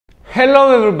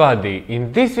Hello everybody!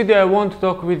 In this video I want to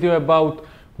talk with you about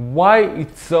why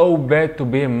it's so bad to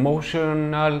be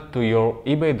emotional to your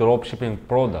eBay dropshipping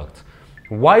products.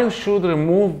 Why you should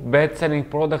remove bad selling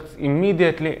products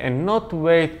immediately and not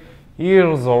wait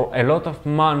years or a lot of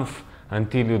months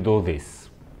until you do this.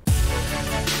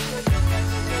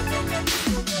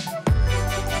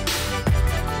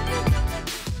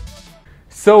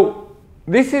 So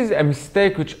this is a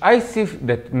mistake which I see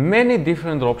that many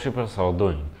different dropshippers are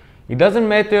doing. It doesn't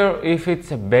matter if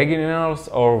it's beginners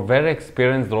or very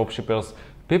experienced dropshippers.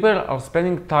 People are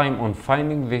spending time on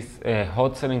finding these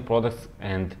hot selling products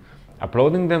and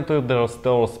uploading them to their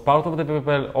stores. Part of the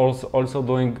people also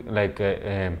doing like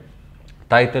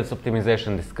titles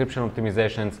optimization, description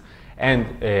optimizations,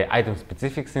 and item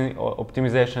specific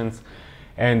optimizations.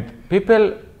 And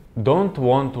people don't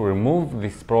want to remove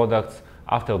these products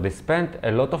after they spent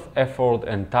a lot of effort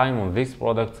and time on these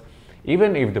products,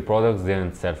 even if the products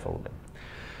didn't sell for them.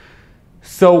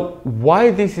 So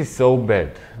why this is so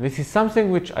bad? This is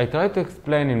something which I try to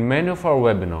explain in many of our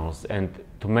webinars and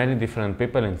to many different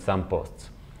people in some posts.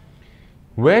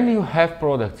 When you have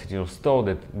products in your store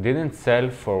that didn't sell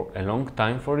for a long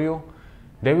time for you,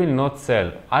 they will not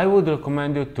sell. I would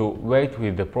recommend you to wait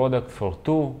with the product for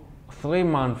 2-3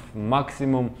 months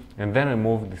maximum and then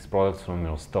remove these products from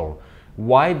your store.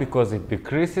 Why? Because it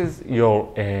decreases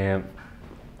your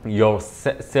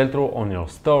sell-through on your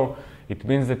store. It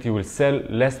means that you will sell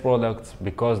less products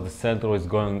because the sell-through is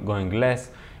going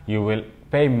less. You will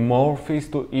pay more fees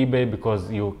to eBay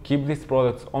because you keep these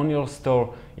products on your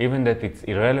store, even that it's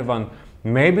irrelevant.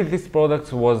 Maybe this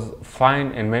product was fine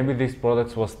and maybe this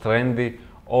product was trendy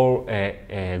or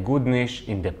a good niche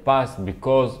in the past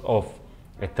because of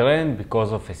a trend,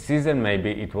 because of a season. Maybe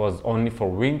it was only for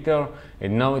winter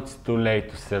and now it's too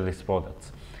late to sell these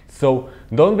products. So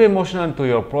don't be emotional to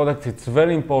your products. It's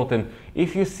very important.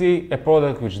 If you see a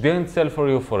product which didn't sell for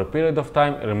you for a period of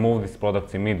time, remove these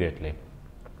products immediately.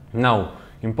 Now,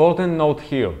 important note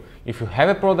here, if you have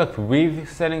a product with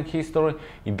selling history,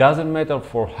 it doesn't matter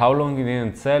for how long it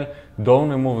didn't sell, don't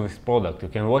remove this product. You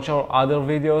can watch our other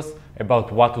videos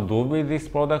about what to do with these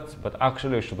products, but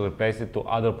actually you should replace it to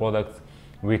other products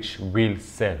which will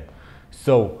sell.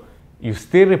 So you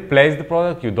still replace the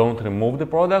product, you don't remove the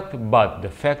product, but the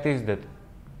fact is that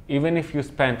even if you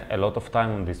spend a lot of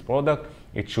time on this product,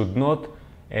 it should not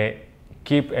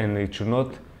keep and it should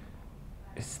not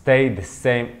stay the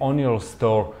same on your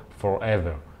store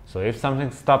forever. So if something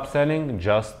stops selling,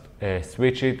 just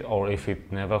switch it, or if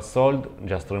it never sold,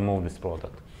 just remove this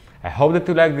product. I hope that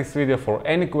you like this video. For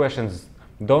any questions,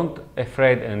 don't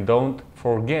afraid and don't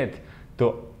forget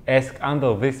to ask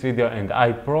under this video, and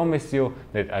I promise you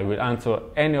that I will answer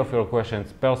any of your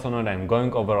questions personally. I'm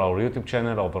going over our YouTube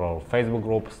channel, over our Facebook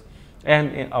groups,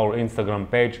 and in our Instagram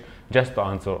page just to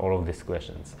answer all of these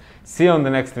questions. See you on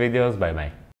the next videos. Bye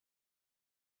bye.